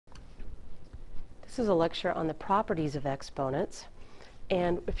This is a lecture on the properties of exponents.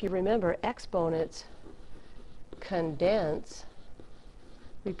 And if you remember, exponents condense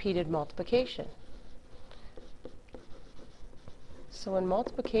repeated multiplication. So when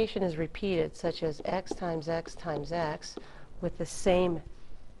multiplication is repeated, such as x times x times x, with the same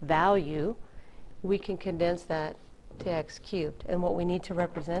value, we can condense that to x cubed. And what we need to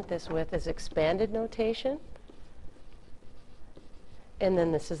represent this with is expanded notation. And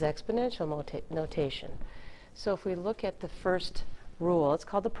then this is exponential notation. So if we look at the first rule, it's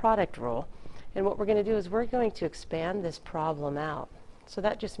called the product rule. And what we're going to do is we're going to expand this problem out. So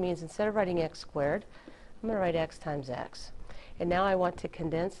that just means instead of writing x squared, I'm going to write x times x. And now I want to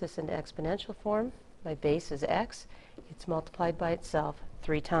condense this into exponential form. My base is x. It's multiplied by itself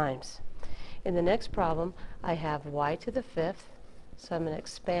 3 times. In the next problem, I have y to the 5th. So I'm going to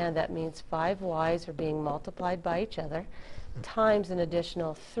expand. That means 5 y's are being multiplied by each other times an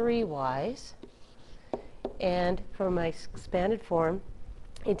additional 3 y's. And from my expanded form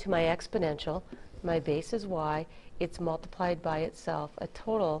into my exponential, my base is y. It's multiplied by itself a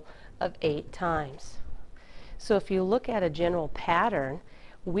total of 8 times. So if you look at a general pattern,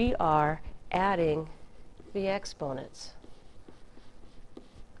 we are adding the exponents.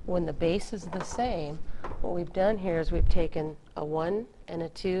 When the base is the same, what we've done here is we've taken a 1 and a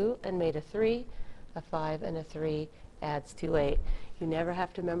 2 and made a 3, a 5 and a 3 adds to 8. You never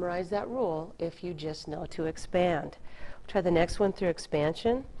have to memorize that rule if you just know to expand. We'll try the next one through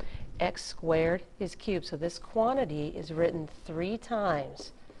expansion. X squared is cubed, so this quantity is written 3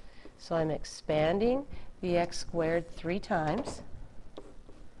 times. So I'm expanding the x squared 3 times.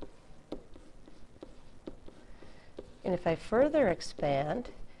 And if I further expand,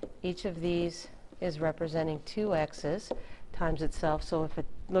 each of these is representing 2 x's times itself. So if I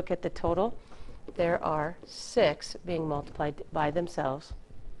look at the total, there are 6 being multiplied by themselves.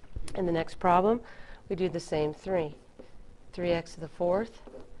 In the next problem, we do the same 3. 3x to the 4th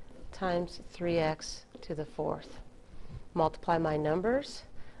times 3x to the 4th. Multiply my numbers.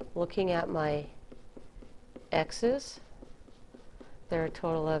 Looking at my x's, there are a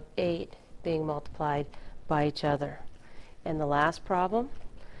total of 8 being multiplied by each other. And the last problem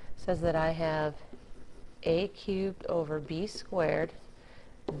says that I have a cubed over b squared,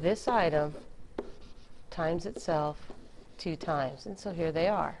 this item, times itself 2 times. And so here they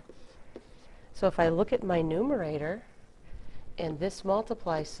are. So if I look at my numerator and this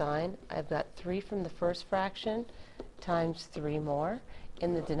multiply sign, I've got 3 from the first fraction times 3 more.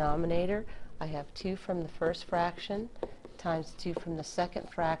 In the denominator, I have 2 from the first fraction times 2 from the second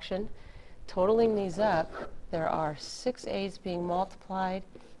fraction. Totaling these up, there are 6 a's being multiplied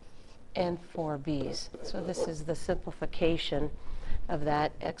and 4 b's. So this is the simplification of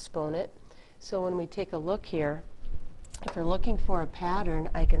that exponent. So when we take a look here, if we're looking for a pattern,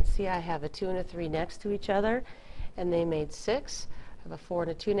 I can see I have a 2 and a 3 next to each other, and they made 6. I have a 4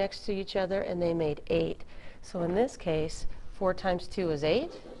 and a 2 next to each other, and they made 8. So in this case, 4 times 2 is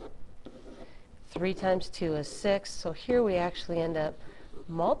 8. 3 times 2 is 6. So here we actually end up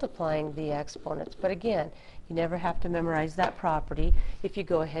multiplying the exponents. But again, you never have to memorize that property if you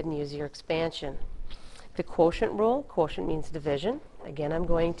go ahead and use your expansion. The quotient rule, quotient means division. Again, I'm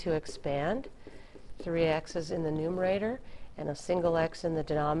going to expand 3 x's in the numerator and a single x in the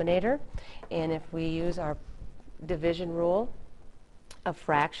denominator. And if we use our division rule of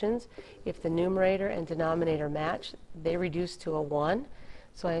fractions, if the numerator and denominator match, they reduce to a 1.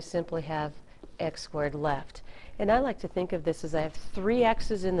 So I simply have x squared left. And I like to think of this as I have 3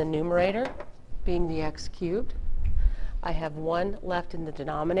 x's in the numerator, being the x cubed. I have 1 left in the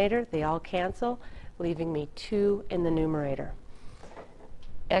denominator. They all cancel, leaving me 2 in the numerator.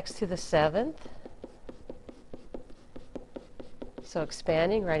 X to the 7th. So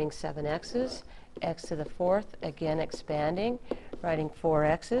expanding, writing 7 x's. X to the 4th, again expanding, writing 4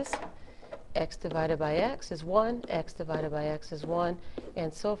 x's. X divided by x is 1, x divided by x is 1,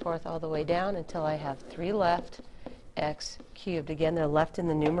 and so forth all the way down until I have 3 left, x cubed. Again, they're left in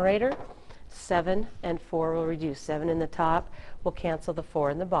the numerator. 7 and 4 will reduce. 7 in the top will cancel the 4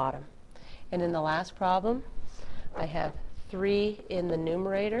 in the bottom. And in the last problem, I have 3 in the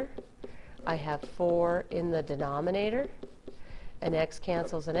numerator. I have 4 in the denominator. An x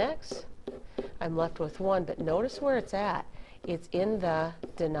cancels an x. I'm left with 1, but notice where it's at. It's in the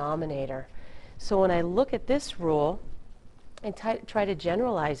denominator. So when I look at this rule and try to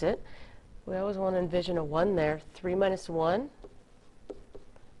generalize it, we always want to envision a 1 there. 3 minus 1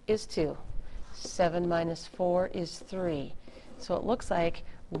 is 2. 7 minus 4 is 3. So it looks like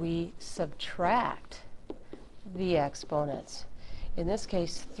we subtract the exponents. In this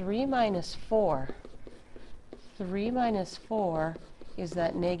case, 3 minus 4. 3 minus 4 is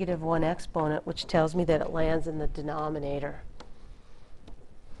that negative 1 exponent, which tells me that it lands in the denominator.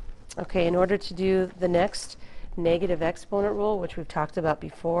 Okay, in order to do the next negative exponent rule, which we've talked about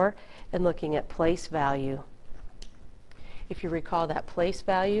before, and looking at place value. If you recall that place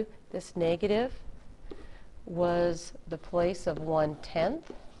value, this negative was the place of 1/10,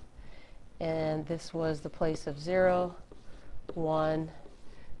 and this was the place of 0, 1,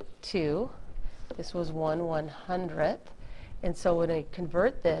 2. This was 1/100th. And so when I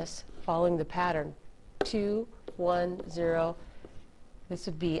convert this, following the pattern, 2, 1, 0, this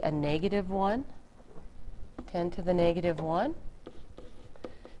would be a negative 1, 10 to the negative 1,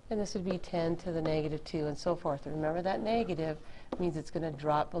 and this would be 10 to the negative 2, and so forth. Remember, that negative means it's going to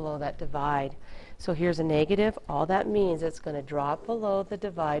drop below that divide. So here's a negative. All that means it's going to drop below the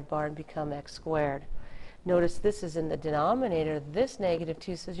divide bar and become x squared. Notice this is in the denominator. This negative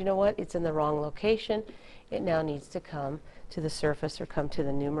 2 says, you know what, it's in the wrong location. It now needs to come to the surface or come to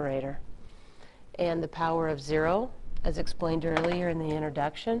the numerator. And the power of 0, as explained earlier in the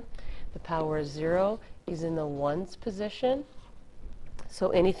introduction, the power of 0 is in the ones position. So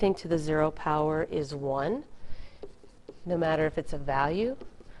anything to the 0 power is 1, no matter if it's a value,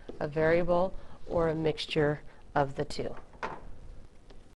 a variable, or a mixture of the two.